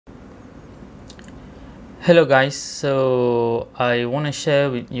Hello guys, so I want to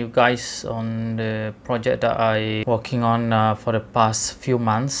share with you guys on the project that I working on for the past few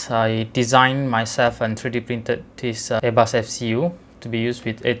months. I designed myself and 3D printed this Airbus FCU to be used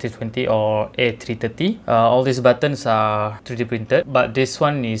with A320 or A330. All these buttons are 3D printed, but this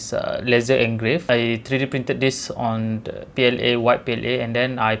one is laser engraved. I 3D printed this on the PLA, white PLA, and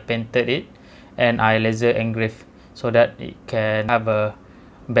then I painted it and I laser engraved so that it can have a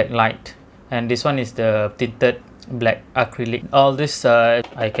backlight. And this one is the tinted black acrylic. All this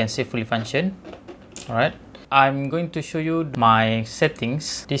I can say fully function. Alright, I'm going to show you my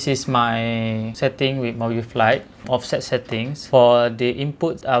settings. This is my setting with Mobiflight offset settings. For the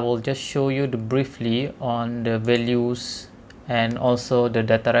input, I will just show you briefly on the values and also the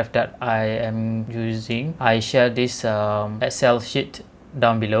data ref that I am using. I share this Excel sheet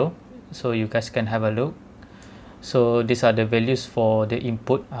down below so you guys can have a look. So these are the values for the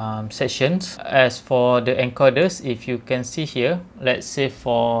input sections. As for the encoders, if you can see here, let's say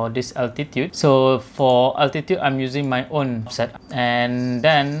for this altitude. So for altitude, I'm using my own offset, and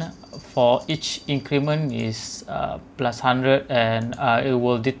then for each increment is plus 100, and it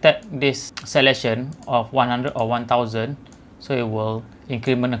will detect this selection of 100 or 1000, so it will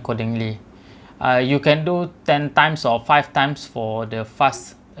increment accordingly. You can do 10 times or 5 times for the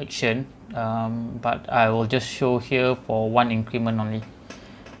fast action, but I will just show here for one increment only.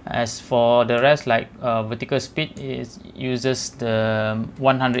 As for the rest, like vertical speed, uses the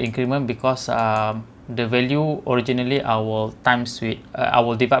 100 increment because the value originally I will times with I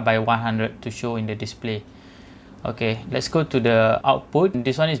will divide by 100 to show in the display. Okay, let's go to the output.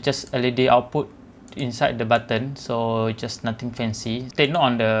 This one is just LED output inside the button, so just nothing fancy. Take note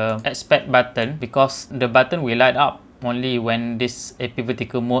on the expect button because the button will light up only when this AP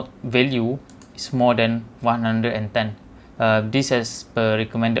vertical mode value is more than 110. This is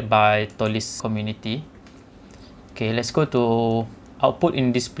recommended by Toliss community. Okay, let's go to output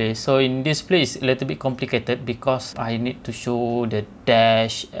in display. So in display is a little bit complicated because I need to show the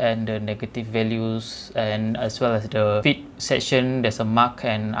dash and the negative values, and as well as the feed section. There's a mark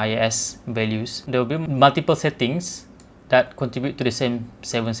and IS values. There will be multiple settings that contribute to the same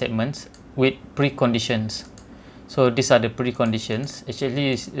 7 segments with preconditions. So these are the preconditions.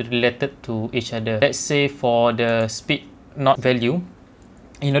 Actually is related to each other. Let's say for the speed not value,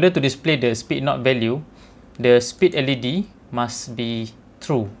 in order to display the speed not value, the speed LED must be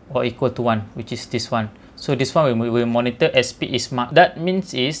true or equal to 1, which is this one. So this one we will monitor as speed is marked. That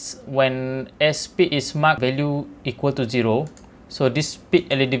means is when as speed is marked value equal to 0, so this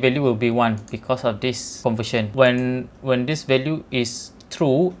speed LED value will be 1 because of this conversion. When this value is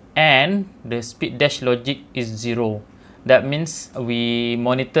true and the speed dash logic is 0, that means we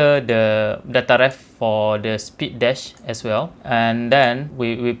monitor the data ref for the speed dash as well, and then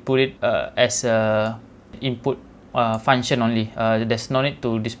we put it as a input function only. There's no need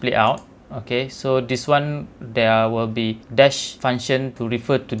to display out. Okay, so this one there will be dash function to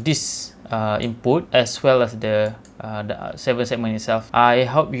refer to this input as well as the 7 segment itself. I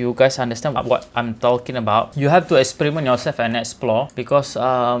hope you guys understand what I'm talking about. You have to experiment yourself and explore because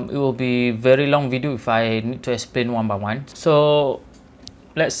it will be very long video if I need to explain one by one. So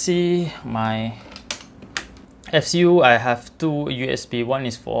let's see my FCU. I have 2 USB. One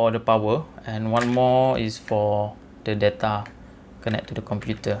is for the power and one more is for the data connect to the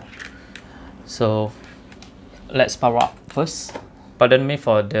computer. So let's power up first. Pardon me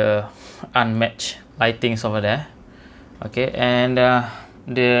for the unmatched lightings over there. Okay, and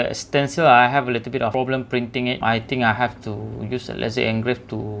the stencil, I have a little bit of problem printing it. I think I have to use a laser engrave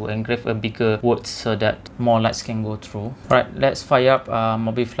to engrave a bigger words so that more lights can go through. Right, let's fire up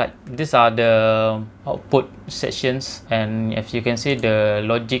Mobiflight. These are the output sections, and if you can see the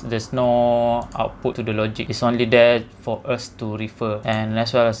logic, there's no output to the logic. It's only there for us to refer, and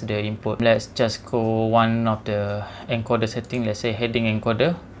as well as the input. Let's just go one of the encoder setting. Let's say heading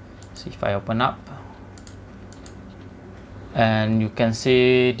encoder. So if I open up, and you can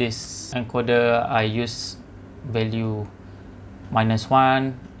see this encoder, I use value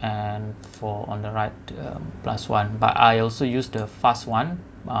 -1 and for on the right +1, but I also use the fast one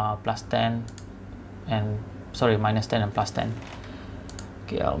 +10 and sorry -10 and +10.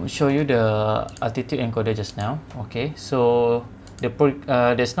 Okay, I'll show you the altitude encoder just now. Okay, so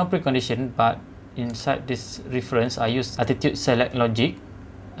there's no precondition, but inside this reference I use altitude select logic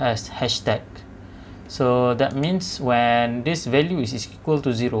as hashtag. So that means when this value is equal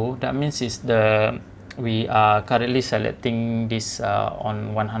to 0, that means we are currently selecting this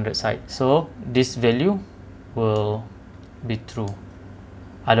on 100 side. So this value will be true.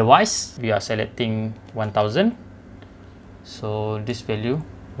 Otherwise, we are selecting 1000. So this value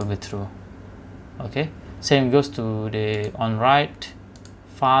will be true. Okay, Same goes to the on right,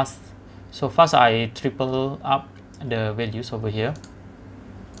 fast. So fast, I triple up the values over here.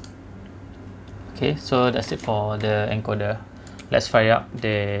 Okay, so that's it for the encoder. Let's fire up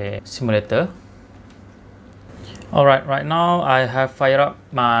the simulator. Alright, right now I have fired up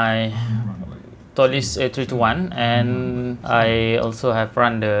my Toliss A321 and I also have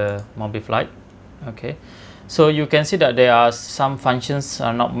run the Mobiflight. Okay, so you can see that there are some functions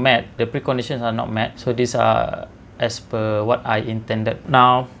are not met, the preconditions are not met, so these are as per what I intended.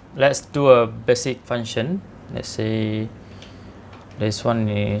 Now let's do a basic function. Let's say this one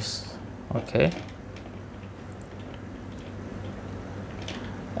is okay,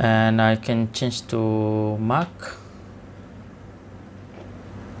 and I can change to mark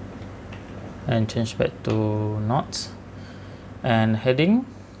and change back to knots, and heading,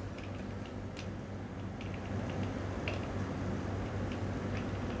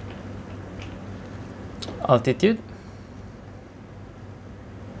 altitude,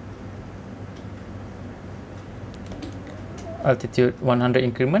 altitude 100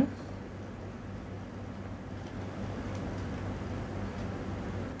 increment,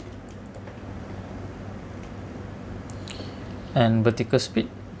 and vertical speed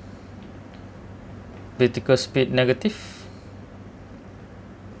negative.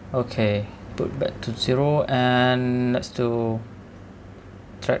 Okay, put back to 0, and let's do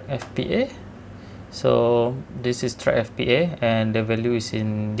track FPA. So this is track FPA and the value is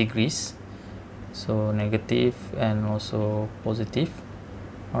in degrees, so negative and also positive.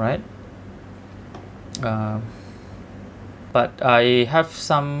 All right, but I have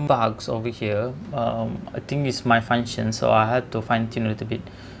some bugs over here. I think it's my function, so I had to fine tune a little bit,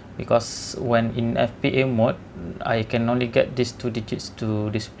 because when in FPA mode I can only get these 2 digits to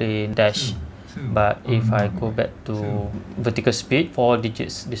display dash, but if I go back to vertical speed, 4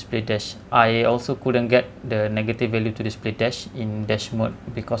 digits display dash. I also couldn't get the negative value to display dash in dash mode,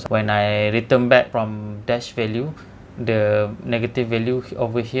 because when I return back from dash value, the negative value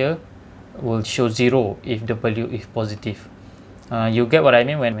over here will show 0 if the value is positive. You get what I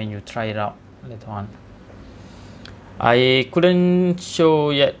mean when you try it out later on. I couldn't show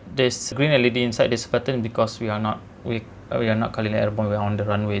yet this green LED inside this button because we are not currently airborne, we are on the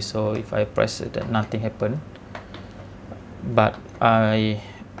runway. So if I press it, nothing happened, but I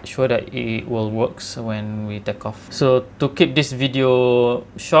sure that it will works when we take off. So to keep this video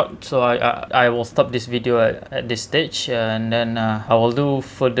short, so I will stop this video at this stage, and then I will do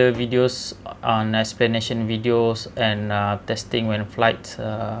further videos on explanation videos and testing when flight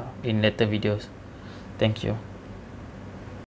in later videos. Thank you.